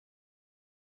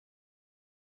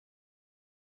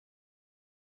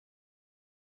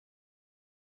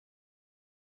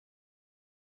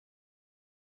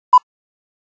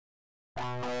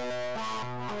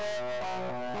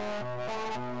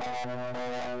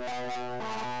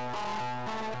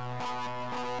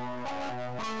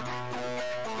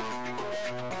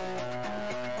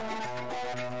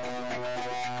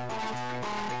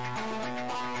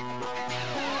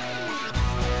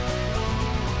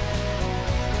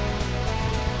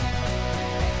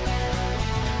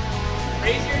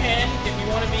Raise your hand if you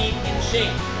want to be in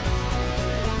shape.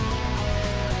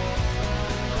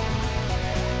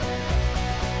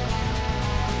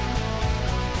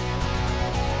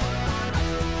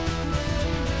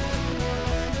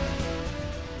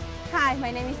 Hi,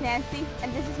 my name is Nancy,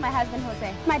 and this is my husband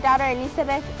Jose, my daughter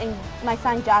Elizabeth, and my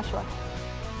son Joshua.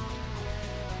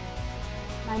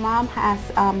 My mom has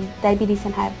diabetes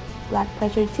and high blood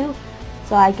pressure too,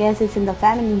 so I guess it's in the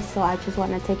family, so I just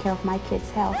want to take care of my kids'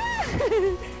 health.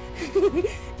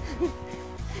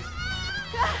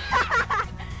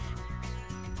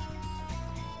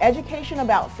 Education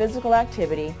about physical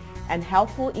activity and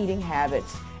healthful eating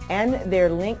habits and their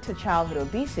link to childhood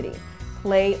obesity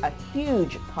play a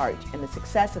huge part in the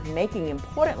success of making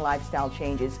important lifestyle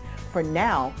changes for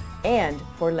now and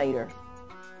for later.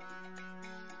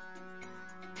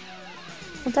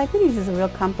 Well, diabetes is a real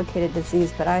complicated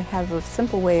disease, but I have a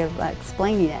simple way of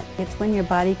explaining it. It's when your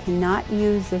body cannot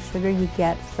use the sugar you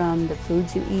get from the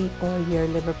foods you eat or your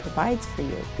liver provides for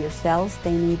you. Your cells,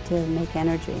 they need to make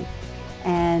energy.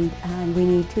 And we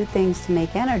need two things to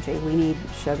make energy. We need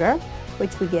sugar,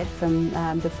 which we get from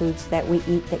the foods that we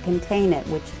eat that contain it,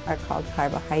 which are called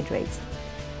carbohydrates.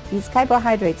 These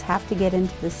carbohydrates have to get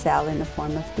into the cell in the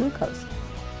form of glucose.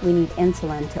 We need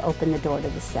insulin to open the door to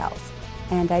the cells.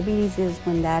 And diabetes is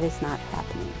when that is not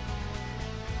happening.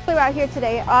 We're out here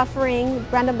today offering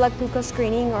random blood glucose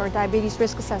screening or diabetes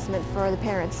risk assessment for the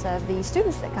parents of the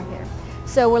students that come here.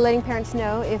 So we're letting parents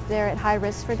know if they're at high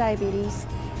risk for diabetes,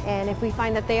 and if we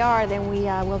find that they are, then we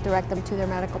will direct them to their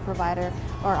medical provider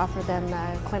or offer them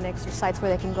clinics or sites where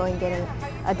they can go and get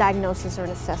a diagnosis or an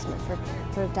assessment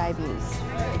for diabetes.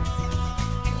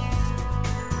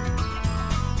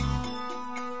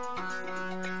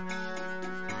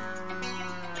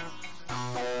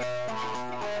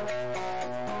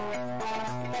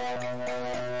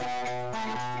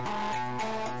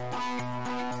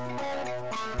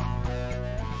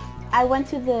 I went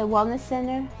to the wellness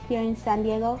center here in San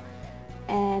Diego,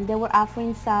 and they were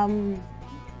offering some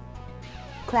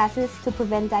classes to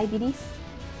prevent diabetes.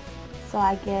 So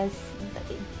I guess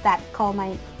that caught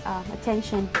my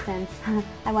attention, since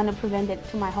I want to prevent it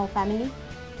to my whole family.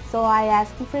 So I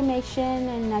asked information,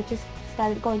 and I just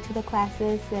started going to the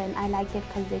classes, and I liked it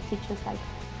because they teach us like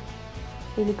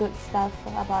really good stuff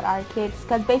about our kids.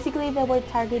 Because basically they were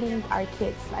targeting our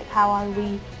kids, like how are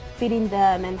we feeding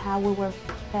them and how we were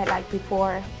fed like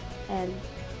before, and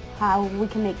how we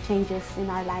can make changes in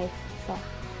our life. So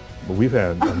we've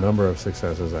had a number of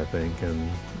successes, I think, and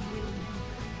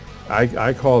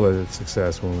I call it a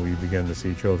success when we begin to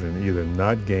see children either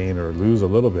not gain or lose a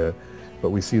little bit, but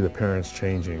we see the parents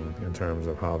changing in terms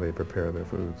of how they prepare their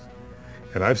foods.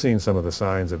 And I've seen some of the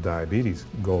signs of diabetes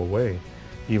go away,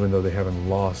 even though they haven't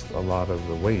lost a lot of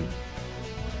the weight.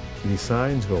 These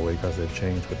signs go away because they've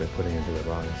changed what they're putting into their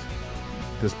bodies.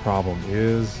 This problem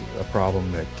is a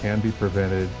problem that can be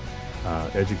prevented.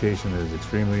 Education is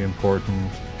extremely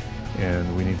important,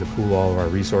 and we need to pool all of our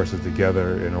resources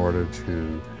together in order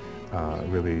to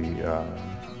really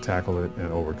tackle it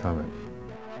and overcome it.